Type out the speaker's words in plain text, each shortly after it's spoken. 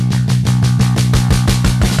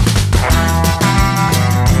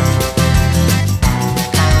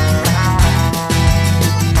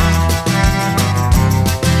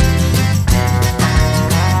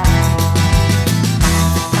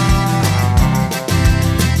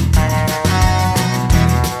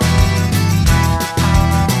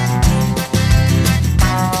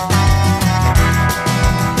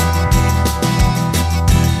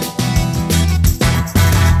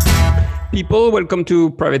people. Welcome to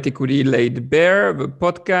Private Equity Laid Bare, the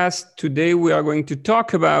podcast. Today we are going to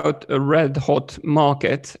talk about a red hot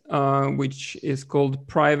market, which is called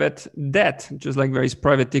private debt. Just like there is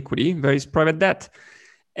private equity, there is private debt.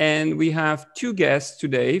 And we have two guests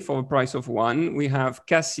today for the price of one. We have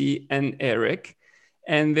Cassie and Eric,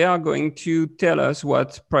 and they are going to tell us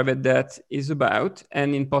what private debt is about,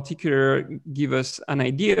 and in particular, give us an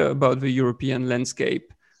idea about the European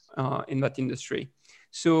landscape in that industry.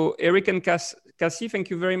 So Eric and Cassie, thank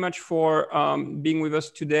you very much for being with us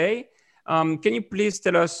today. Can you please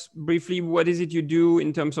tell us briefly what is it you do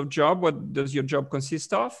in terms of job? What does your job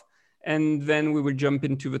consist of? And then we will jump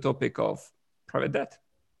into the topic of private debt.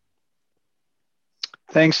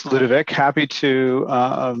 Thanks, Ludovic. Happy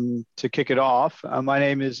to kick it off. My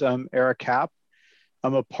name is Eric Capp.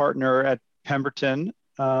 I'm a partner at Pemberton,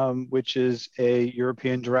 which is a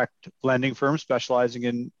European direct lending firm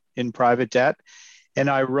specializing in private debt. And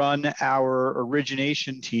I run our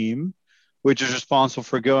origination team, which is responsible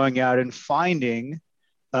for going out and finding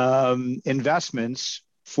investments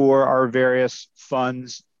for our various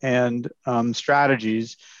funds and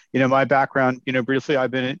strategies. My background, briefly,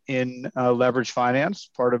 I've been in leverage finance,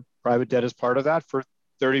 part of private debt as part of that for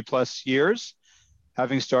 30 plus years,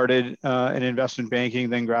 having started in investment banking,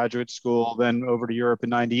 then graduate school, then over to Europe in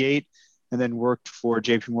 98, and then worked for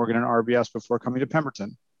JP Morgan and RBS before coming to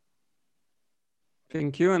Pemberton.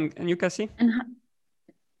 Thank you. And you, Cassie?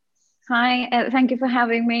 Hi, thank you for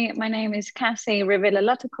having me. My name is Cassie Rivilla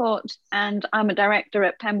Lutterkort, and I'm a director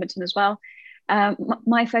at Pemberton as well.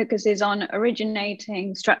 My focus is on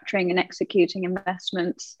originating, structuring, and executing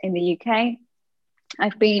investments in the UK.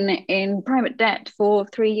 I've been in private debt for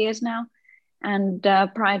 3 years now. And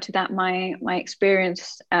prior to that, my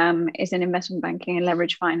experience is in investment banking and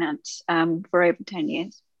leverage finance for over 10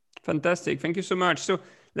 years. Fantastic. Thank you so much. So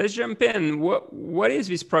let's jump in. What is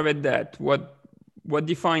this private debt? What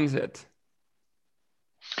defines it?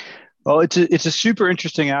 Well, it's a super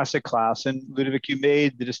interesting asset class. And Ludovic, you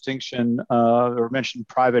made the distinction or mentioned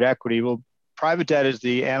private equity. Well, private debt is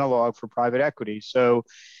the analog for private equity. So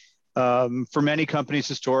for many companies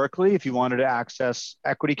historically, if you wanted to access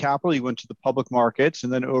equity capital, you went to the public markets.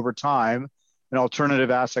 And then over time, an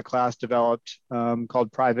alternative asset class developed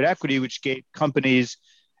called private equity, which gave companies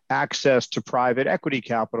access to private equity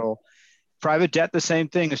capital. Private debt, the same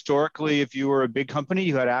thing. Historically, if you were a big company,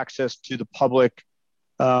 you had access to the public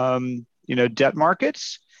debt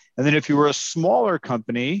markets. And then if you were a smaller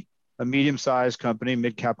company, a medium-sized company,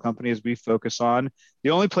 mid-cap company, as we focus on, the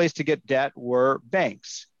only place to get debt were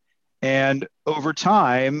banks. And over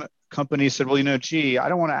time, companies said, well, I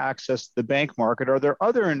don't want to access the bank market. Are there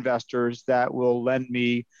other investors that will lend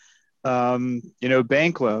me,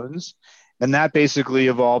 bank loans? And that basically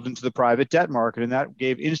evolved into the private debt market. And that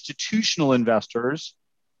gave institutional investors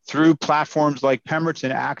through platforms like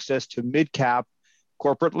Pemberton access to mid-cap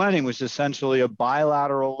corporate lending, which is essentially a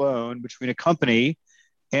bilateral loan between a company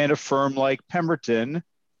and a firm like Pemberton.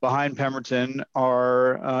 Behind Pemberton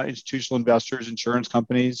are institutional investors, insurance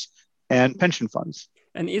companies, and pension funds.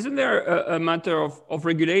 And isn't there a matter of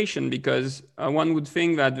regulation? Because one would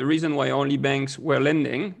think that the reason why only banks were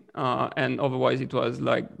lending, and otherwise it was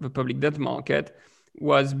like the public debt market,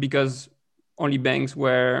 was because only banks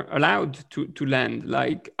were allowed to lend.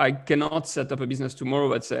 Like, I cannot set up a business tomorrow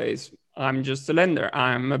that says, I'm just a lender,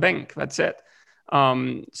 I'm a bank, that's it.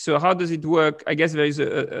 So how does it work? I guess there is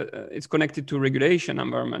it's connected to regulation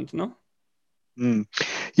environment, no?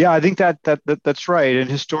 Yeah, I think that's right. And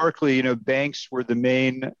historically, banks were the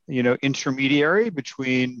main, intermediary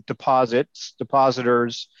between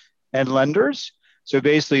depositors, and lenders. So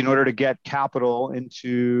basically, in order to get capital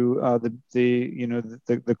into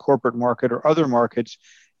the corporate market or other markets,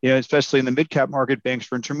 especially in the mid-cap market, banks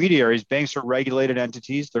were intermediaries. Banks are regulated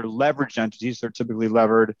entities. They're leveraged entities. They're typically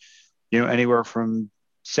levered, anywhere from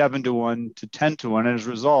 7 to 1 to 10 to 1. And as a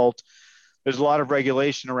result, there's a lot of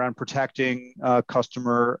regulation around protecting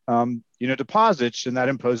customer, deposits, and that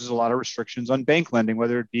imposes a lot of restrictions on bank lending,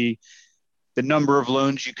 whether it be the number of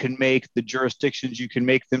loans you can make, the jurisdictions you can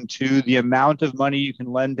make them to, the amount of money you can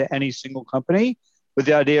lend to any single company, with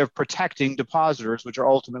the idea of protecting depositors, which are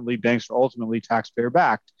ultimately banks are ultimately taxpayer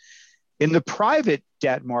backed. In the private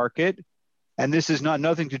debt market, and this is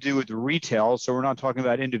nothing to do with retail, so we're not talking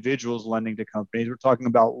about individuals lending to companies. We're talking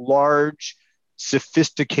about large,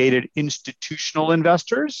 sophisticated institutional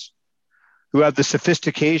investors who have the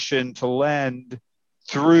sophistication to lend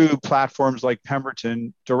through platforms like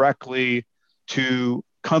Pemberton directly to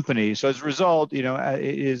companies. So as a result, it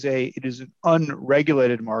is an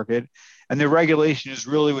unregulated market, and the regulation is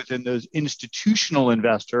really within those institutional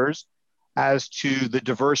investors as to the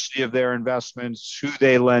diversity of their investments, who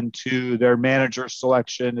they lend to, their manager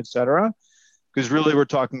selection, et cetera. Because really we're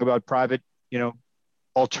talking about private,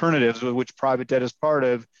 alternatives, which private debt is part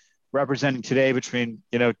of, representing today between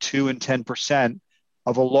 2 and 10%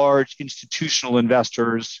 of a large institutional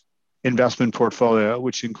investor's investment portfolio,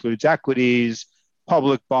 which includes equities,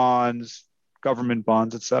 public bonds, government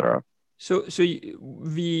bonds, et cetera. So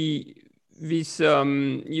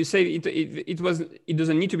you say it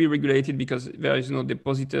doesn't need to be regulated because there is no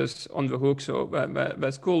depositors on the hook, so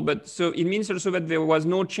that's cool. But so it means also that there was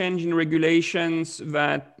no change in regulations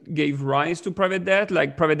that gave rise to private debt.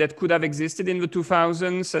 Like private debt could have existed in the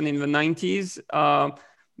 2000s and in the 90s.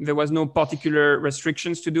 There was no particular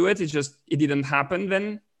restrictions to do it. It's just it didn't happen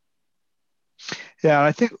then. Yeah,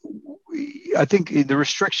 I think the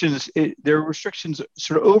restrictions, there are restrictions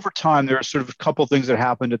sort of over time. There are sort of a couple of things that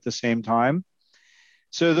happened at the same time.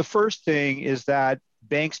 So the first thing is that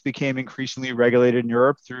banks became increasingly regulated in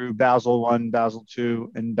Europe through Basel I, Basel II,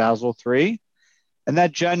 and Basel III. And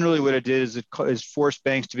that generally what it did is it forced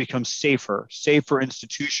banks to become safer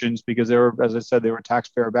institutions because they were, as I said, they were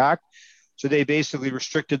taxpayer backed. So they basically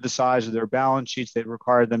restricted the size of their balance sheets. They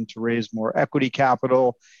required them to raise more equity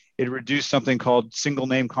capital. It reduced something called single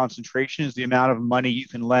name concentration, is the amount of money you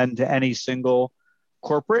can lend to any single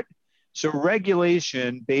corporate. So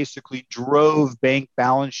regulation basically drove bank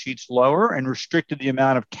balance sheets lower and restricted the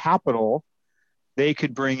amount of capital they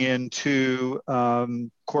could bring into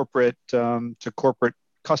corporate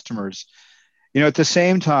customers. At the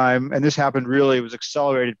same time, and this happened really, it was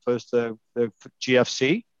accelerated post the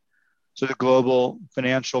GFC, so the global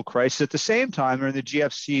financial crisis. At the same time, during the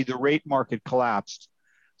GFC, the rate market collapsed.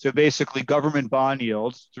 So basically government bond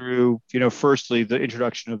yields through, firstly, the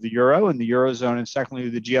introduction of the euro and the Eurozone, and secondly,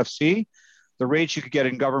 the GFC, the rates you could get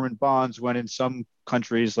in government bonds went in some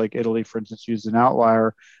countries like Italy, for instance, used an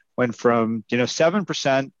outlier, went from,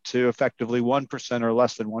 7% to effectively 1% or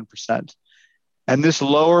less than 1%. And this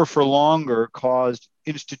lower for longer caused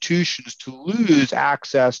institutions to lose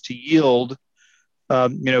access to yielding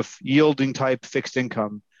type fixed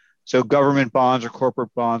income. So government bonds or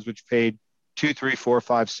corporate bonds, which paid 2, 3, 4,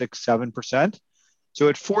 5, 6, 7%. So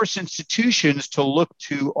it forced institutions to look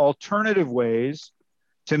to alternative ways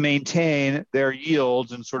to maintain their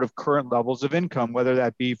yields and sort of current levels of income, whether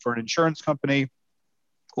that be for an insurance company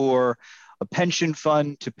or a pension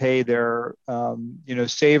fund to pay their,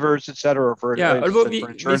 savers, et cetera, for although an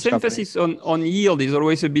insurance this emphasis on yield is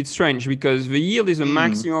always a bit strange because the yield is a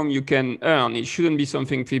maximum you can earn. It shouldn't be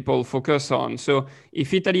something people focus on. So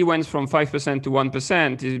if Italy went from 5% to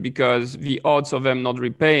 1%, it's because the odds of them not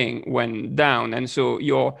repaying went down. And so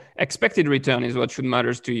your expected return is what should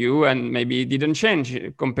matter to you. And maybe it didn't change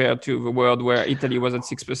compared to the world where Italy was at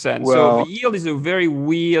 6%. Well, so the yield is a very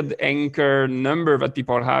weird anchor number that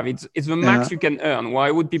people have. It's the max you can earn. Why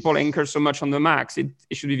would people anchor so much on the max? It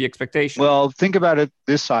should be the expectation. Well, think about it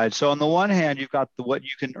this side. So on the one hand, you've got what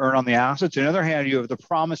you can earn on the assets. On the other hand, you have the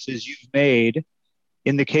promises you've made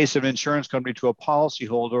in the case of an insurance company to a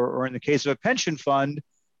policyholder, or in the case of a pension fund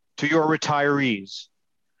to your retirees.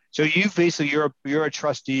 So you're a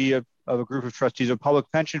trustee of a group of trustees of a public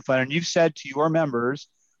pension fund, and you've said to your members,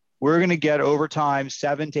 we're going to get over time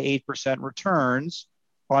 7 to 8% returns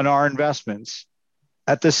on our investments.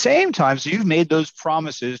 At the same time, so you've made those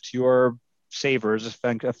promises to your savers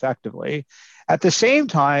effectively. At the same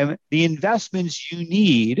time, the investments you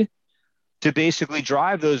need to basically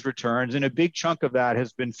drive those returns, and a big chunk of that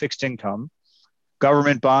has been fixed income,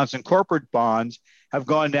 government bonds and corporate bonds have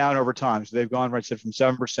gone down over time. So they've gone, from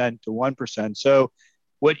 7% to 1%. So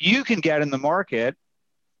what you can get in the market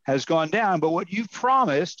has gone down, but what you've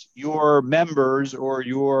promised your members or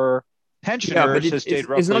your pensioners has stayed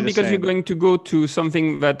roughly the same. It's not because you're going to go to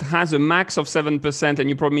something that has a max of 7% and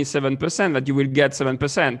you promise 7% that you will get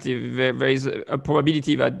 7%. There is a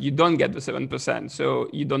probability that you don't get the 7%. So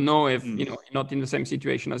you don't know if, you're not in the same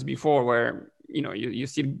situation as before where, you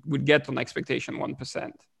still would get on expectation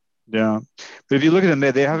 1%. Yeah. But if you look at them,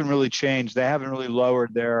 they haven't really changed. They haven't really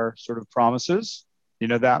lowered their sort of promises,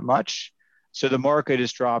 that much. So the market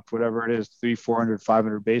has dropped, whatever it is, 300, 400,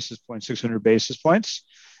 500 basis points, 600 basis points.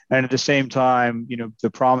 And at the same time, the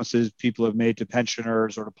promises people have made to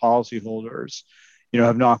pensioners or to policyholders,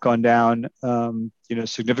 have not gone down,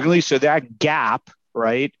 significantly. So that gap,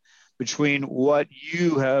 right, between what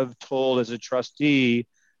you have told as a trustee,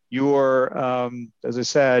 as I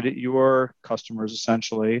said, your customers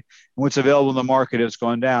essentially, and what's available in the market has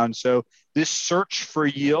gone down. So this search for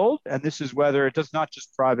yield, and this is whether it does not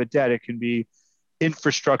just private debt, it can be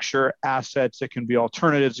infrastructure assets, it can be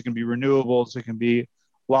alternatives, it can be renewables, it can be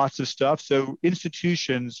lots of stuff. So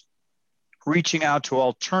institutions reaching out to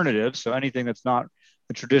alternatives, so anything that's not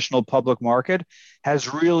the traditional public market,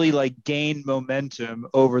 has really like gained momentum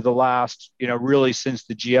over the last, really since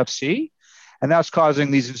the GFC. And that's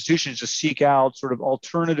causing these institutions to seek out sort of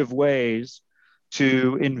alternative ways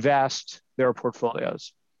to invest their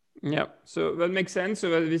portfolios. Yeah, so that makes sense.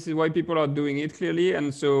 So this is why people are doing it clearly,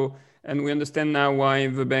 and we understand now why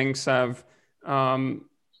the banks have,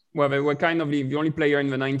 well, they were kind of the only player in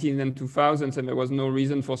the 1900s and 2000s, and there was no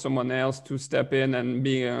reason for someone else to step in and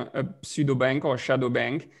be a pseudo bank or shadow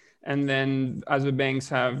bank. And then as the banks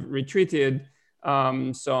have retreated,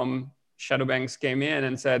 some shadow banks came in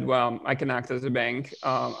and said, well, I can act as a bank.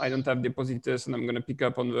 I don't have depositors, and I'm going to pick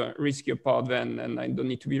up on the riskier part then, and I don't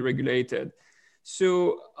need to be regulated.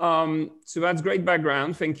 So that's great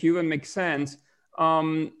background. Thank you. That makes sense.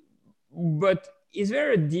 But is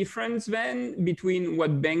there a difference then between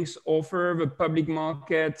what banks offer, the public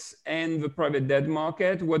markets and the private debt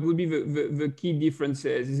market? What would be the key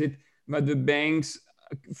differences? Is it that the banks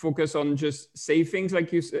focus on just safe things,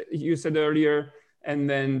 like you said earlier, and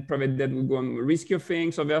then private debt would go on riskier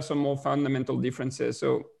things, or there are some more fundamental differences?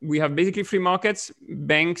 So we have basically three markets: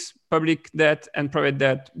 banks, public debt, and private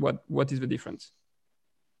debt. What is the difference?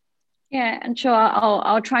 Yeah, and sure,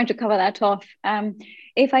 I'll try to cover that off.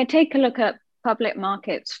 If I take a look at public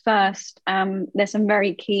markets first, there's some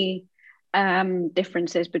very key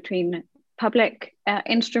differences between public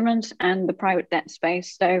instruments and the private debt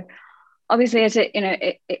space. So obviously, as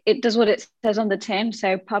it does what it says on the tin.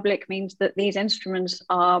 So public means that these instruments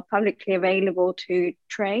are publicly available to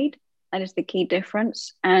trade. That is the key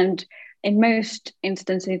difference. And in most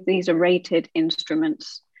instances, these are rated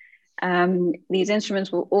instruments. These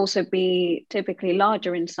instruments will also be typically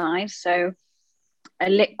larger in size. So a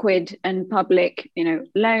liquid and public,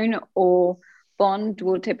 loan or bond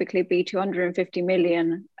will typically be 250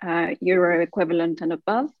 million euro equivalent and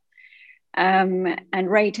above. And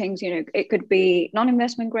ratings, it could be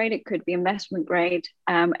non-investment grade, it could be investment grade,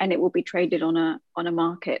 and it will be traded on a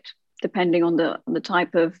market. Depending on the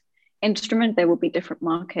type of instrument, there will be different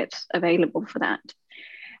markets available for that.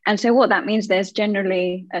 And so what that means, there's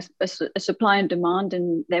generally a supply and demand,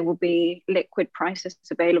 and there will be liquid prices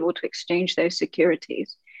available to exchange those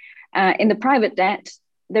securities. In the private debt,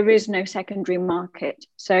 there is no secondary market.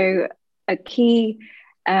 So a key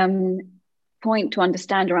point to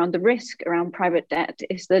understand around the risk around private debt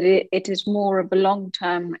is that it is more of a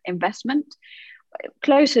long-term investment,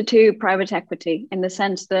 closer to private equity, in the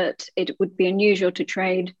sense that it would be unusual to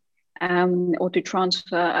trade or to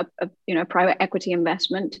transfer a private equity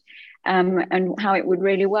investment. And how it would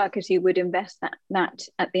really work is you would invest that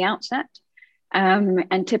at the outset,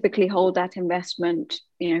 and typically hold that investment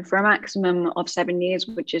for a maximum of 7 years,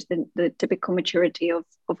 which is the typical maturity of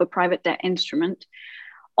a private debt instrument.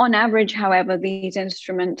 On average, however, these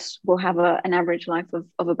instruments will have an average life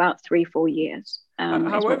of about 3-4 years.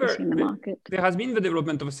 However, in the market. There has been the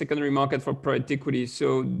development of a secondary market for private equity.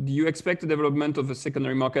 So do you expect the development of a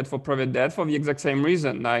secondary market for private debt for the exact same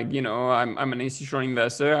reason? Like, I'm an institutional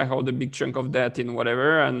investor, I hold a big chunk of debt in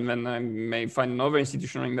whatever, and then I may find another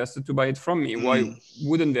institutional investor to buy it from me. Why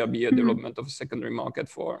wouldn't there be a development of a secondary market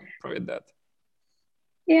for private debt?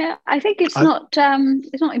 Yeah, I think it's not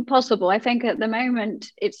impossible. I think at the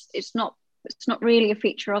moment it's not really a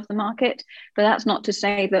feature of the market, but that's not to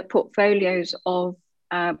say that portfolios of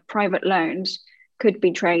private loans could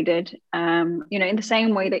be traded. In the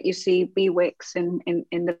same way that you see BWICs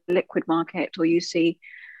in the liquid market, or you see,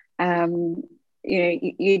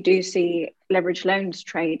 you do see leveraged loans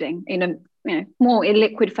trading in a more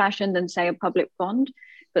illiquid fashion than, say, a public bond,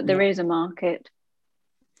 but there is a market.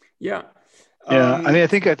 Yeah. I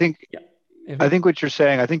think what you're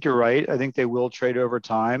saying, I think you're right. I think they will trade over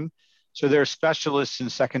time. So there are specialists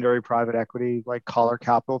in secondary private equity, like Collar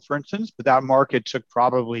Capital, for instance, but that market took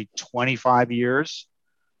probably 25 years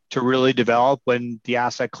to really develop when the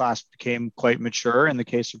asset class became quite mature in the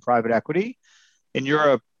case of private equity. In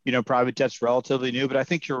Europe, private debt's relatively new, but I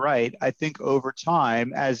think you're right. I think over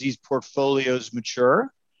time, as these portfolios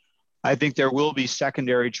mature, I think there will be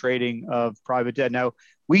secondary trading of private debt. Now,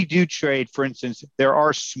 we do trade, for instance, there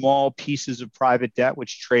are small pieces of private debt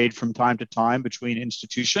which trade from time to time between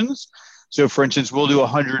institutions. So, for instance, we'll do a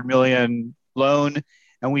 100 million loan,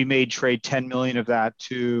 and we may trade 10 million of that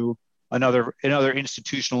to another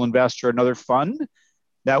institutional investor, another fund.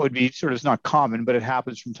 That would be it's not common, but it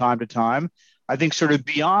happens from time to time. I think sort of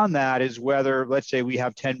beyond that is whether, let's say we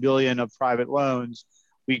have 10 billion of private loans,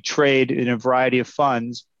 we trade in a variety of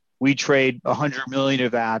funds. We trade 100 million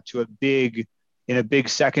of that to a big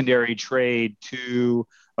secondary trade to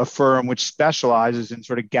a firm which specializes in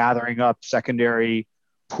sort of gathering up secondary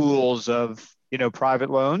pools of,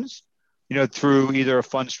 private loans. through either a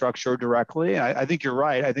fund structure or directly. And I think you're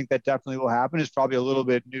right. I think that definitely will happen. It's probably a little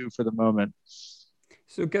bit new for the moment.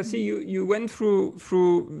 So Cassie, you went through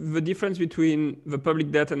the difference between the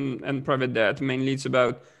public debt and private debt. Mainly it's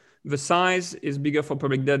about the size is bigger for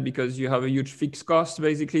public debt because you have a huge fixed cost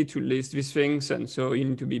basically to list these things. And so you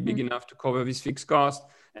need to be big enough to cover this fixed cost.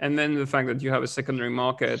 And then the fact that you have a secondary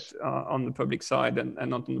market on the public side and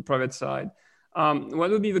not on the private side.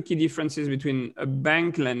 What would be the key differences between a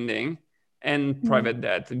bank lending and private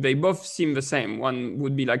debt? They both seem the same. One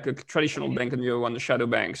would be like a traditional bank and the other one a shadow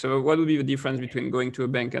bank. So what would be the difference between going to a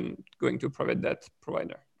bank and going to a private debt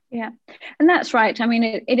provider? Yeah, and that's right. I mean,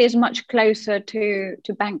 it is much closer to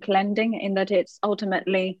bank lending in that it's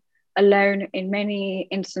ultimately a loan. In many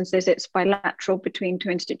instances, it's bilateral between two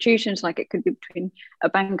institutions, like it could be between a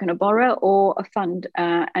bank and a borrower or a fund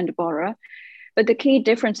and a borrower. But the key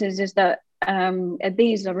difference is that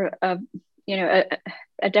these are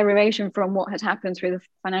a derivation from what has happened through the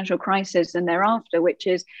financial crisis and thereafter, which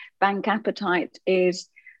is bank appetite is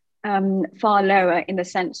far lower in the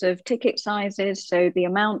sense of ticket sizes. So the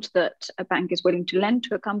amount that a bank is willing to lend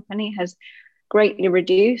to a company has greatly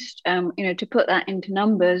reduced. To put that into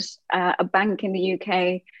numbers, a bank in the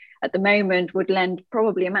UK at the moment would lend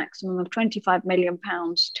probably a maximum of £25 million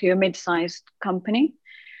to a mid-sized company,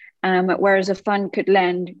 whereas a fund could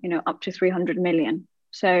lend, up to 300 million.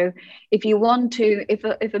 So if you want to,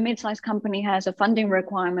 if a mid-sized company has a funding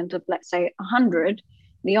requirement of, let's say, 100,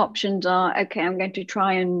 the options are, okay, I'm going to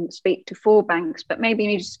try and speak to 4 banks, but maybe you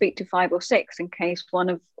need to speak to 5 or 6 in case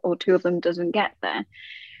one or two of them doesn't get there.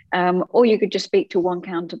 Or you could just speak to one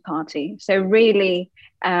counterparty. So really,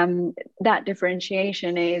 that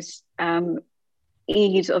differentiation is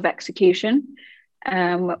ease of execution,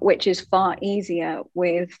 which is far easier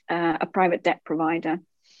with a private debt provider.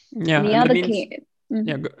 Yeah, the other key.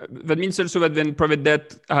 Yeah, that means also that then private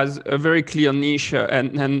debt has a very clear niche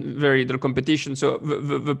and very little competition. So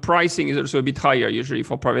the pricing is also a bit higher usually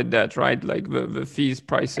for private debt, right? Like the fees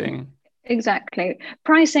pricing. Exactly.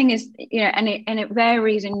 Pricing is, and it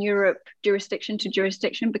varies in Europe jurisdiction to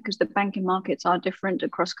jurisdiction because the banking markets are different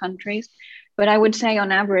across countries. But I would say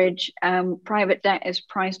on average, private debt is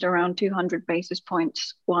priced around 200 basis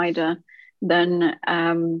points wider than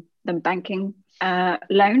banking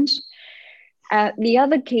loans. The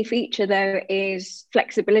other key feature, though, is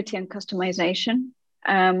flexibility and customization.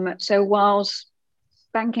 So whilst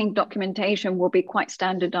banking documentation will be quite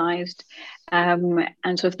standardized, and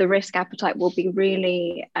sort of the risk appetite will be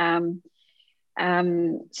really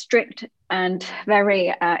strict and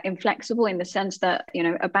very inflexible in the sense that,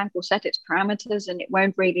 a bank will set its parameters and it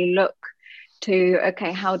won't really look to,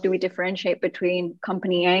 okay, how do we differentiate between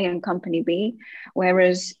company A and company B?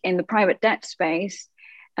 Whereas in the private debt space,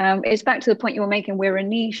 it's back to the point you were making. We're a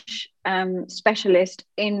niche specialist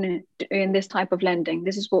in this type of lending.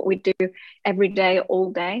 This is what we do every day,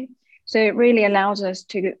 all day. So it really allows us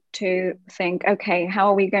to think, okay, how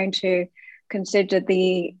are we going to consider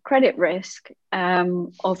the credit risk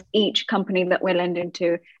of each company that we're lending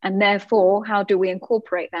to? And therefore, how do we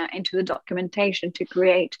incorporate that into the documentation to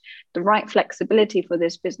create the right flexibility for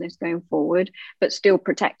this business going forward, but still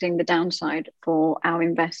protecting the downside for our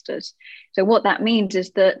investors? So what that means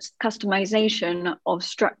is that customization of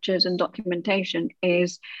structures and documentation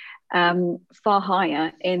is far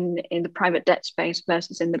higher in the private debt space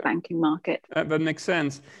versus in the banking market. That makes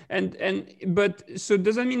sense. But so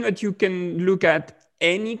does that mean that you can look at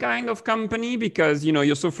any kind of company because,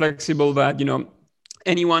 you're so flexible that,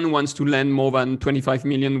 anyone who wants to lend more than 25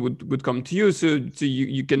 million would come to you. So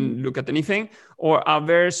you can look at anything, or are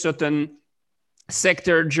there certain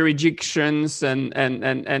sector jurisdictions and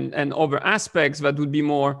other aspects that would be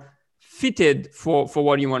more fitted for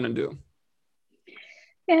what you want to do?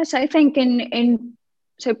 Yes, I think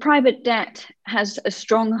so private debt has a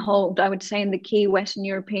stronghold, I would say, in the key Western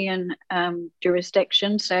European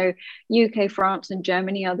jurisdictions. So UK, France, and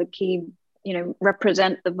Germany are the key,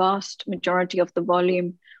 represent the vast majority of the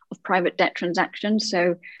volume of private debt transactions.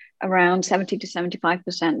 So around 70 to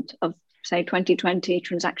 75% of, say, 2020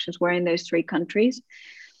 transactions were in those 3 countries,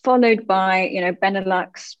 followed by,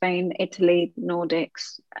 Benelux, Spain, Italy,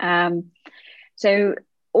 Nordics. So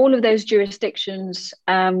all of those jurisdictions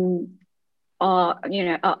are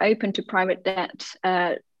open to private debt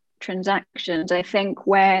transactions. I think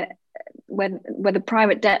where the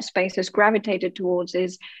private debt space has gravitated towards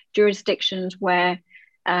is jurisdictions where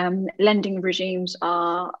lending regimes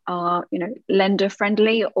are lender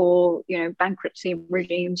friendly, or bankruptcy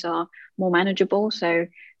regimes are more manageable. So,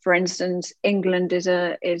 for instance, England is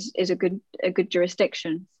a good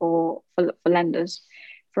jurisdiction for lenders,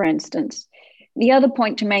 for instance. The other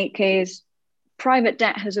point to make is private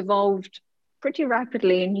debt has evolved pretty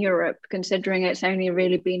rapidly in Europe, considering it's only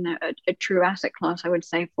really been a true asset class, I would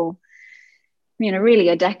say, for really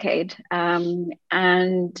a decade.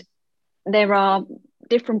 And there are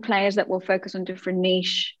different players that will focus on different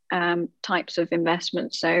niche types of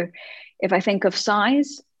investments. So if I think of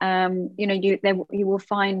size, you will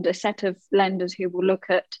find a set of lenders who will look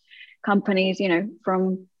at companies,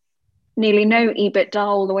 from nearly no EBITDA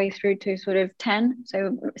all the way through to sort of 10,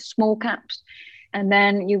 so small caps. And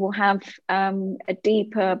then you will have a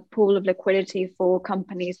deeper pool of liquidity for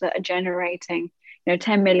companies that are generating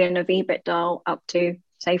 10 million of EBITDA up to,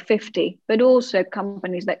 say, 50, but also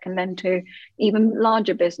companies that can lend to even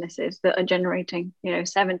larger businesses that are generating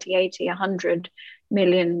 70, 80, 100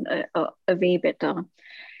 million of EBITDA.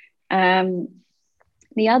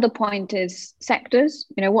 The other point is sectors.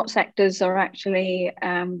 What sectors are actually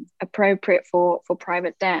appropriate for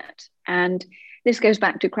private debt, and this goes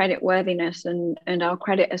back to credit worthiness and our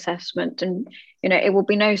credit assessment. And it will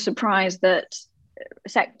be no surprise that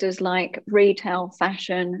sectors like retail,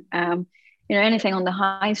 fashion, anything on the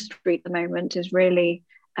high street at the moment is really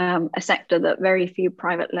a sector that very few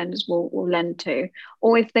private lenders will lend to.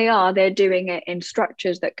 Or if they are, they're doing it in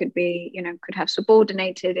structures that could be, could have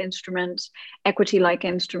subordinated instruments, equity-like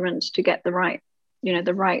instruments to get the right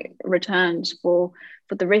returns for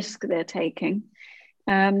the risk they're taking.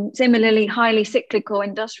 Similarly, highly cyclical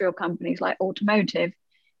industrial companies like automotive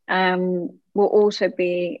will also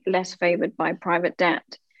be less favored by private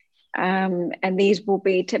debt. And these will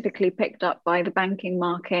be typically picked up by the banking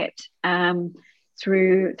market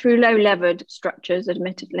through low levered structures,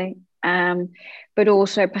 admittedly, but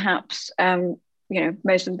also perhaps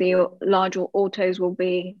most of the larger autos will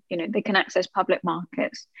be, they can access public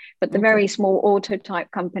markets, but the very small auto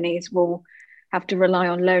type companies will have to rely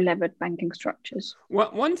on low levered banking structures.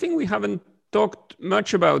 One thing we haven't talked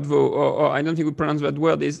much about, though, or I don't think we pronounce that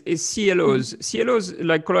word, is CLOs. CLOs,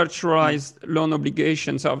 like collateralized loan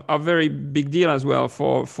obligations, are a very big deal as well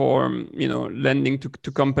for lending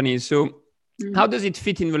to companies. So how does it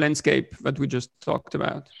fit in the landscape that we just talked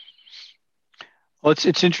about? Well,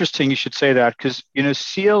 it's interesting you should say that, because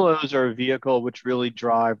CLOs are a vehicle which really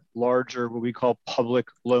drive larger, what we call public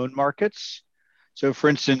loan markets. So for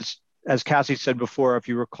instance, as Cassie said before, if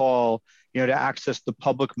you recall, to access the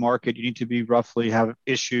public market, you need to be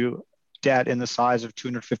issue debt in the size of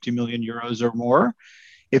 250 million euros or more.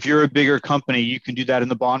 If you're a bigger company, you can do that in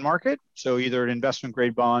the bond market. So either an investment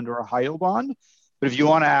grade bond or a high yield bond. But if you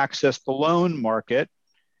want to access the loan market,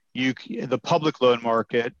 the public loan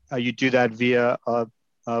market, you do that via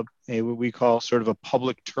what we call sort of a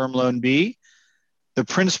public term loan B. The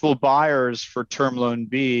principal buyers for term loan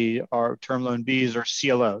Bs are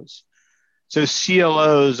CLOs. So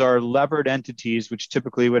CLOs are levered entities, which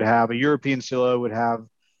typically would have a European CLO would have,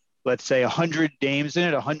 let's say, 100 names in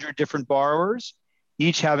it, 100 different borrowers,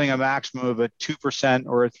 each having a maximum of a 2%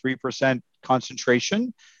 or a 3%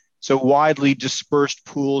 concentration. So widely dispersed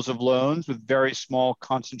pools of loans with very small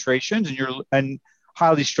concentrations, and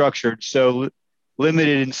highly structured. So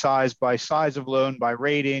limited in size by size of loan, by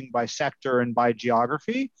rating, by sector, and by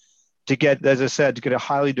geography, to get, as I said, a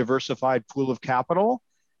highly diversified pool of capital.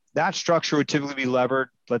 That structure would typically be levered,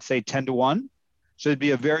 let's say 10-1. So it'd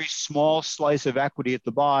be a very small slice of equity at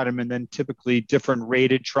the bottom, and then typically different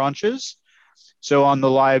rated tranches. So on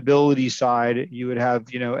the liability side, you would have,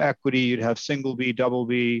 equity, you'd have single B, double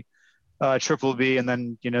B, triple B, and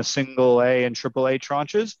then, single A and triple A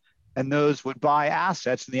tranches. And those would buy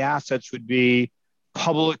assets, and the assets would be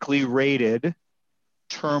publicly rated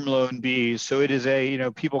term loan Bs. So it is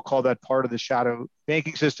people call that part of the shadow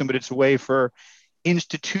banking system, but it's a way for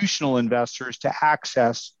institutional investors to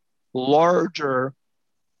access larger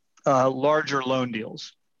loan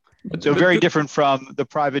deals. So very different from the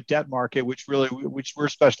private debt market, which we're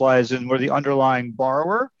specialized in, where the underlying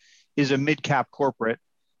borrower is a mid-cap corporate.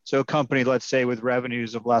 So a company, let's say, with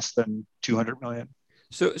revenues of less than 200 million.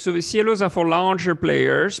 So the CLOs are for larger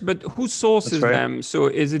players, but who sources them? So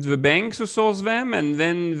is it the banks who source them, and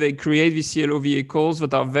then they create the CLO vehicles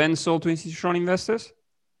that are then sold to institutional investors?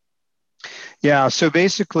 Yeah, so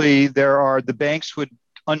basically the banks would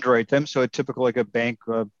underwrite them. So a typical, like a bank,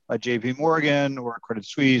 a JP Morgan or a Credit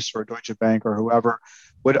Suisse or a Deutsche Bank or whoever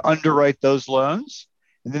would underwrite those loans,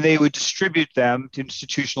 and then they would distribute them to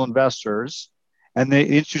institutional investors, and the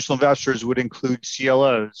institutional investors would include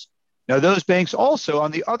CLOs. Now, those banks also,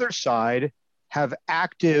 on the other side, have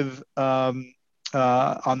active, on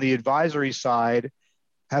the advisory side,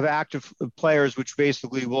 have active players which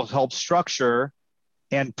basically will help structure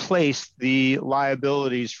and place the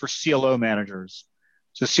liabilities for CLO managers.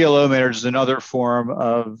 So CLO manager is another form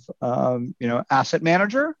of, asset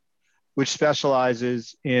manager, which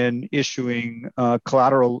specializes in issuing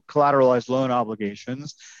collateralized loan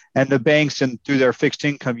obligations. And the banks, and through their fixed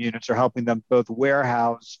income units, are helping them both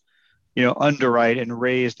warehouse, underwrite and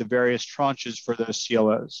raise the various tranches for those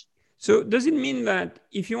CLOs. So does it mean that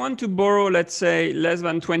if you want to borrow, let's say, less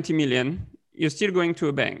than 20 million, you're still going to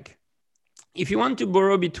a bank? If you want to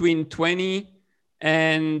borrow between 20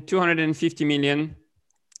 and 250 million,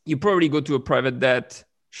 you probably go to a private debt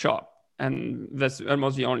shop, and that's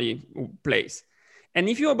almost the only place. And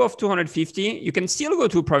if you're above 250, you can still go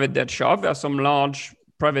to a private debt shop. There are some large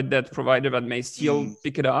private debt provider that may still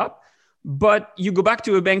pick it up, but you go back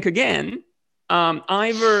to a bank again,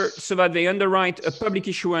 either so that they underwrite a public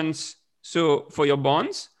issuance, so for your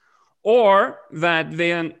bonds, or that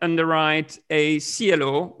they underwrite a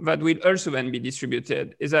CLO that will also then be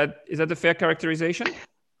distributed. Is that a fair characterization?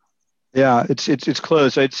 Yeah, it's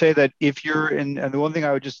close. I'd say that if you're in, and the one thing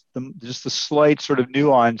I would just the slight sort of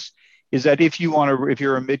nuance is that if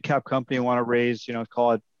you're a mid-cap company and want to raise,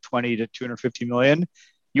 call it 20 to 250 million,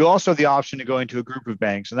 you also have the option to go into a group of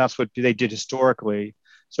banks, and that's what they did historically.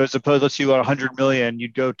 So let's say you got 100 million,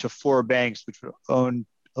 you'd go to 4 banks which would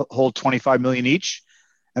hold 25 million each,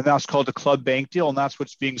 and that's called a club bank deal, and that's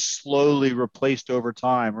what's being slowly replaced over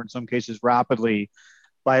time, or in some cases rapidly,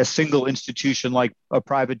 by a single institution like a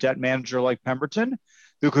private debt manager like Pemberton,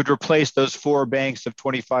 who could replace those 4 banks of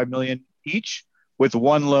 25 million each with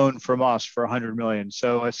one loan from us for 100 million.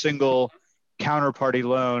 So a single counterparty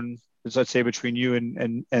loan is, let's say, between you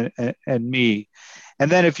and me.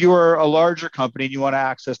 And then if you're a larger company and you want to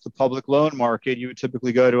access the public loan market, you would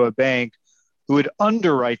typically go to a bank who would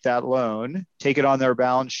underwrite that loan, take it on their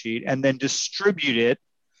balance sheet, and then distribute it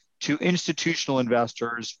to institutional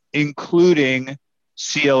investors, including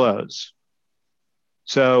CLOs.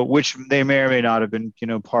 So, which they may or may not have been,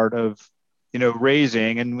 part of,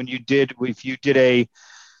 raising. And if you did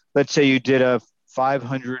let's say you did a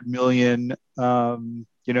 500 million,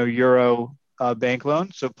 euro bank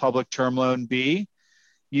loan, so public term loan B,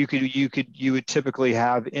 you would typically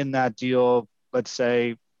have in that deal, let's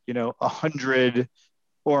say, 100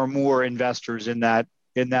 or more investors in that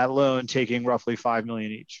loan taking roughly 5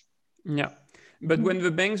 million each. Yeah. But when the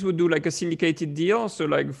banks would do like a syndicated deal, so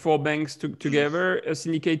like 4 banks together, a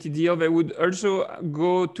syndicated deal, they would also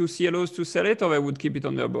go to CLOs to sell it, or they would keep it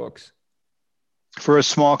on their books? For a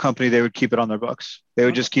small company, they would keep it on their books. They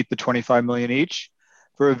would just keep the 25 million each.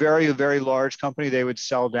 For a very, very large company, they would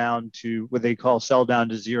sell down to what they call sell down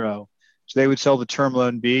to zero. So they would sell the term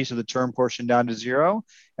loan B, so the term portion down to zero,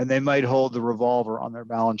 and they might hold the revolver on their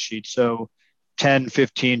balance sheet. So 10,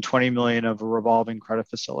 15, 20 million of a revolving credit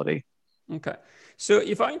facility. Okay. So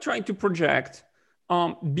if I try to project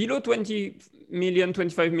below 20 million,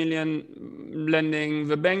 25 million lending,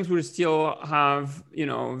 the banks will still have,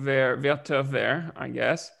 their turf there, I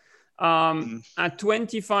guess. At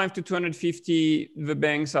 25 to 250, the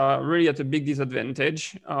banks are really at a big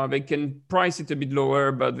disadvantage. They can price it a bit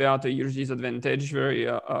lower, but they are at a huge disadvantage, very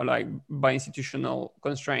like by institutional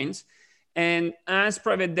constraints. And as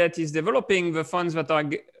private debt is developing, the funds that are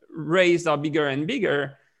raised are bigger and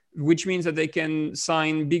bigger, which means that they can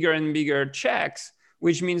sign bigger and bigger checks,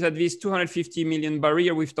 which means that this 250 million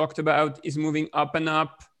barrier we've talked about is moving up and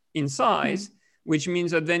up in size, which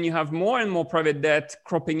means that then you have more and more private debt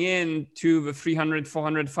cropping in to the 300,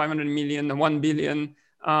 400, 500 million, 1 billion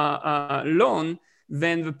loan.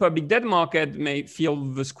 Then the public debt market may feel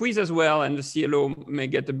the squeeze as well, and the CLO may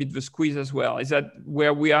get a bit the squeeze as well. Is that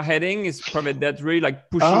where we are heading? Is private debt really like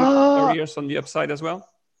pushing barriers on the upside as well?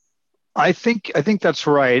 I think that's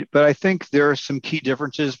right, but I think there are some key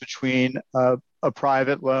differences between a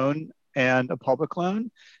private loan and a public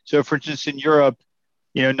loan. So, for instance, in Europe,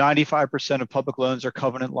 95% of public loans are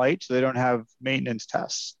covenant light, so they don't have maintenance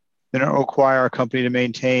tests. They don't require a company to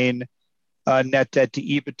maintain net debt to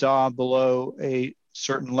EBITDA below a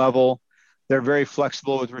certain level. They're very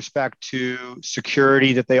flexible with respect to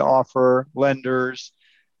security that they offer lenders.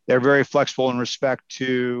 They're very flexible in respect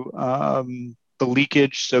to the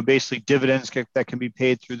leakage, so basically dividends that can be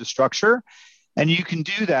paid through the structure. And you can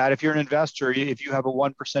do that if you're an investor. If you have a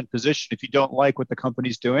 1% position, if you don't like what the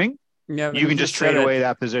company's doing, you can just trade away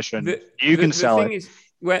that position. You can sell it. The thing is,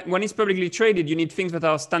 when it's publicly traded, you need things that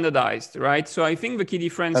are standardized, right? So I think the key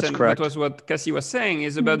difference, and that was what Cassie was saying,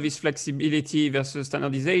 is about this flexibility versus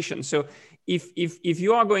standardization. So if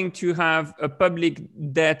you are going to have a public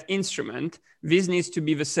debt instrument, this needs to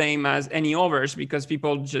be the same as any others, because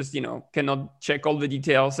people just, cannot check all the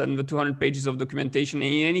details and the 200 pages of documentation.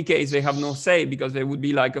 And in any case, they have no say, because they would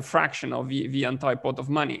be like a fraction of the entire pot of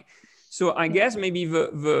money. So I guess maybe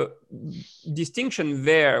the distinction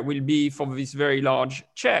there will be for these very large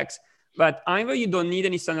checks. But either you don't need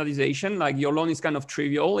any standardization, like your loan is kind of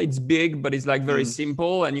trivial, it's big, but it's like very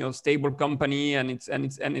simple, and you're a stable company, and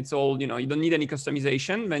it's all, you don't need any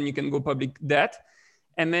customization, then you can go public debt.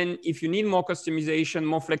 And then if you need more customization,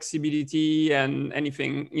 more flexibility, and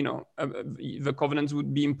anything, the covenants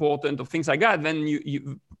would be important or things like that, then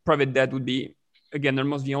you private debt would be, again,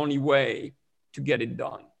 almost the only way to get it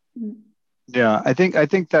done. Yeah, I think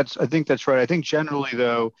that's right. I think generally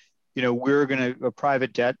though, a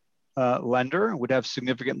private debt lender would have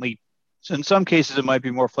significantly, so in some cases it might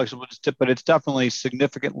be more flexible, but it's definitely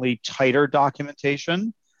significantly tighter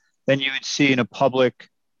documentation than you would see in a public,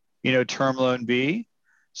 term loan B.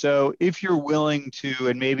 So if you're willing to,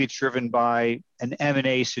 and maybe it's driven by an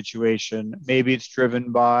M&A situation, maybe it's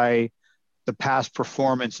driven by the past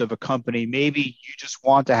performance of a company, maybe you just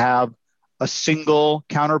want to have a single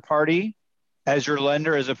counterparty as your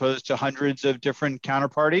lender as opposed to hundreds of different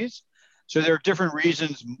counterparties. So there are different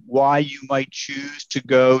reasons why you might choose to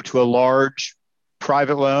go to a large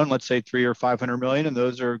private loan, let's say 300 or 500 million, and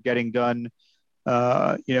those are getting done,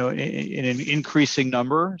 in an increasing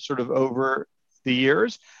number sort of over the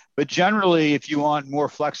years. But generally, if you want more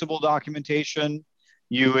flexible documentation,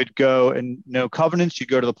 you would go, and no covenants, you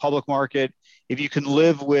go to the public market. If you can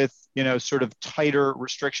live with, sort of tighter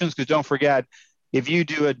restrictions, because don't forget, if you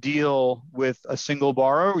do a deal with a single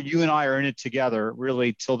borrower, you and I are in it together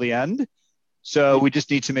really till the end. So we just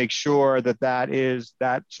need to make sure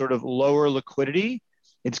that sort of lower liquidity,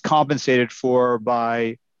 it's compensated for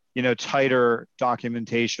by, tighter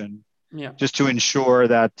documentation. Yeah. Just to ensure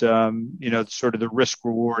that, sort of the risk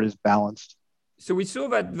reward is balanced. So we saw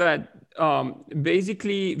that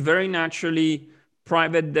basically very naturally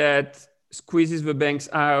private debt squeezes the banks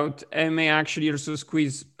out and may actually also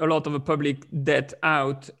squeeze a lot of the public debt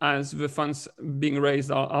out as the funds being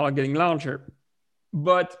raised are getting larger.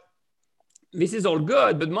 But this is all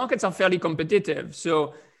good, but markets are fairly competitive.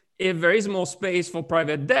 So if there is more space for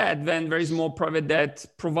private debt, then there is more private debt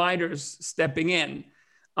providers stepping in,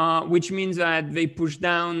 which means that they push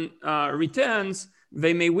down returns.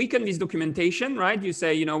 They may weaken this documentation, right? You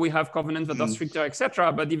say, we have covenants that are stricter,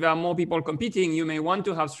 etc. But if there are more people competing, you may want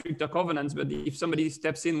to have stricter covenants. But if somebody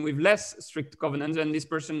steps in with less strict covenants, then this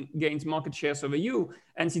person gains market shares over you,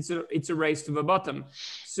 and it's a race to the bottom.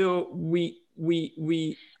 So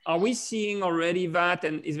are we seeing already that,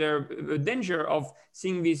 and is there a danger of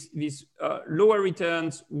seeing these lower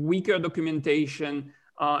returns, weaker documentation,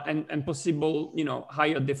 and possible,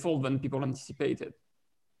 higher default than people anticipated?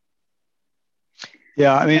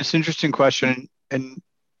 Yeah, I mean, it's an interesting question, and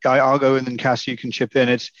I'll go and then Cassie, you can chip in.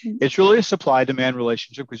 It's really a supply-demand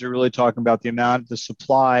relationship, because you're really talking about the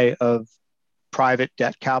supply of private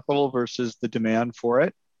debt capital versus the demand for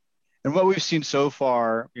it. And what we've seen so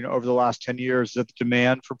far, over the last 10 years, is that the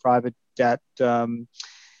demand for private debt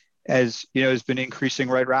has been increasing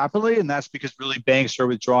right rapidly, and that's because really banks are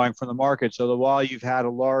withdrawing from the market. So while you've had a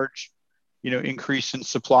large, increase in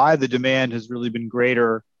supply, the demand has really been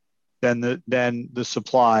greater than the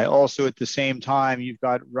supply. Also, at the same time, you've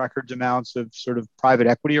got record amounts of sort of private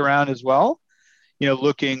equity around as well,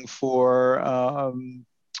 looking for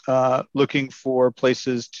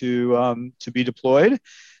places to be deployed.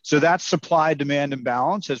 So that supply demand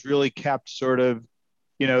imbalance has really kept sort of,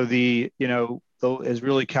 has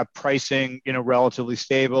really kept pricing, relatively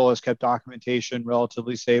stable, has kept documentation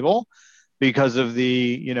relatively stable because of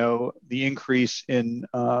the increase in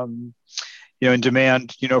in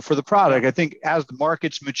demand, for the product. I think as the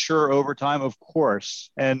markets mature over time, of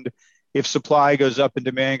course, and if supply goes up and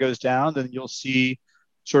demand goes down, then you'll see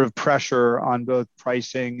sort of pressure on both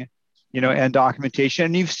pricing, and documentation.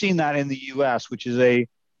 And you've seen that in the US, which is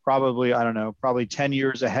probably 10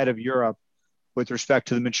 years ahead of Europe with respect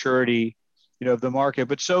to the maturity, of the market.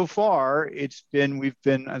 But so far, we've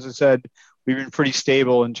been, as I said, we've been pretty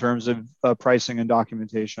stable in terms of pricing and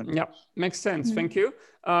documentation. Yeah, makes sense. Thank you.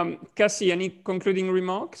 Cassie, any concluding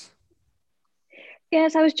remarks?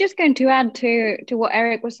 Yes, I was just going to add to what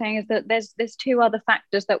Eric was saying, is that there's two other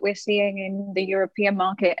factors that we're seeing in the European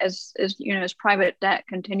market as private debt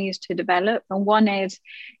continues to develop. And one is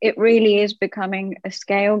it really is becoming a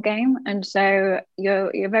scale game. And so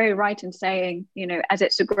you're very right in saying, as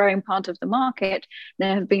it's a growing part of the market,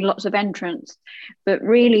 there have been lots of entrants. But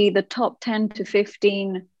really the top 10 to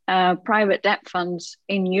 15 private debt funds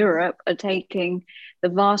in Europe are taking the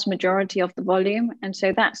vast majority of the volume. And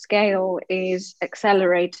so that scale is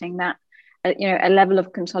accelerating that, a level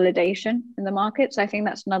of consolidation in the market. So I think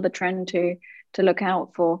that's another trend to look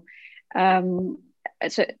out for. So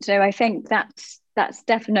I think that's that's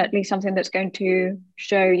definitely something that's going to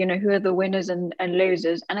show, who are the winners and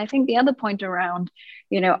losers. And I think the other point around,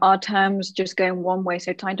 our terms just going one way,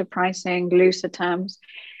 so tighter pricing, looser terms,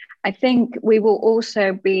 I think we will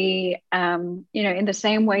also be, in the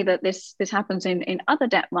same way that this happens in other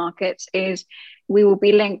debt markets, is we will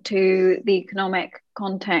be linked to the economic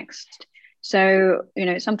context. So,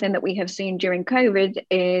 something that we have seen during COVID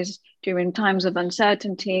is during times of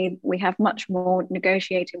uncertainty, we have much more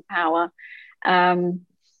negotiating power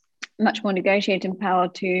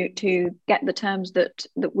to get the terms that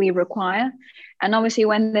we require. And obviously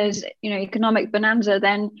when there's economic bonanza,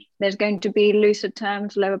 then there's going to be looser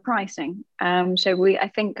terms, lower pricing. So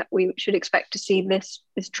I think we should expect to see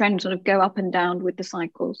this trend sort of go up and down with the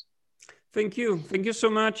cycles. Thank you so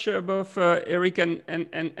much, both Eric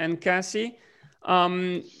and Cassie.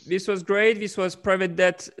 This was great. This was Private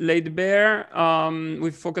Debt Laid Bare. We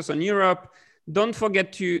focus on Europe. Don't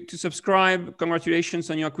forget to subscribe. Congratulations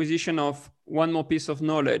on your acquisition of one more piece of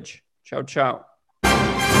knowledge. Ciao, ciao.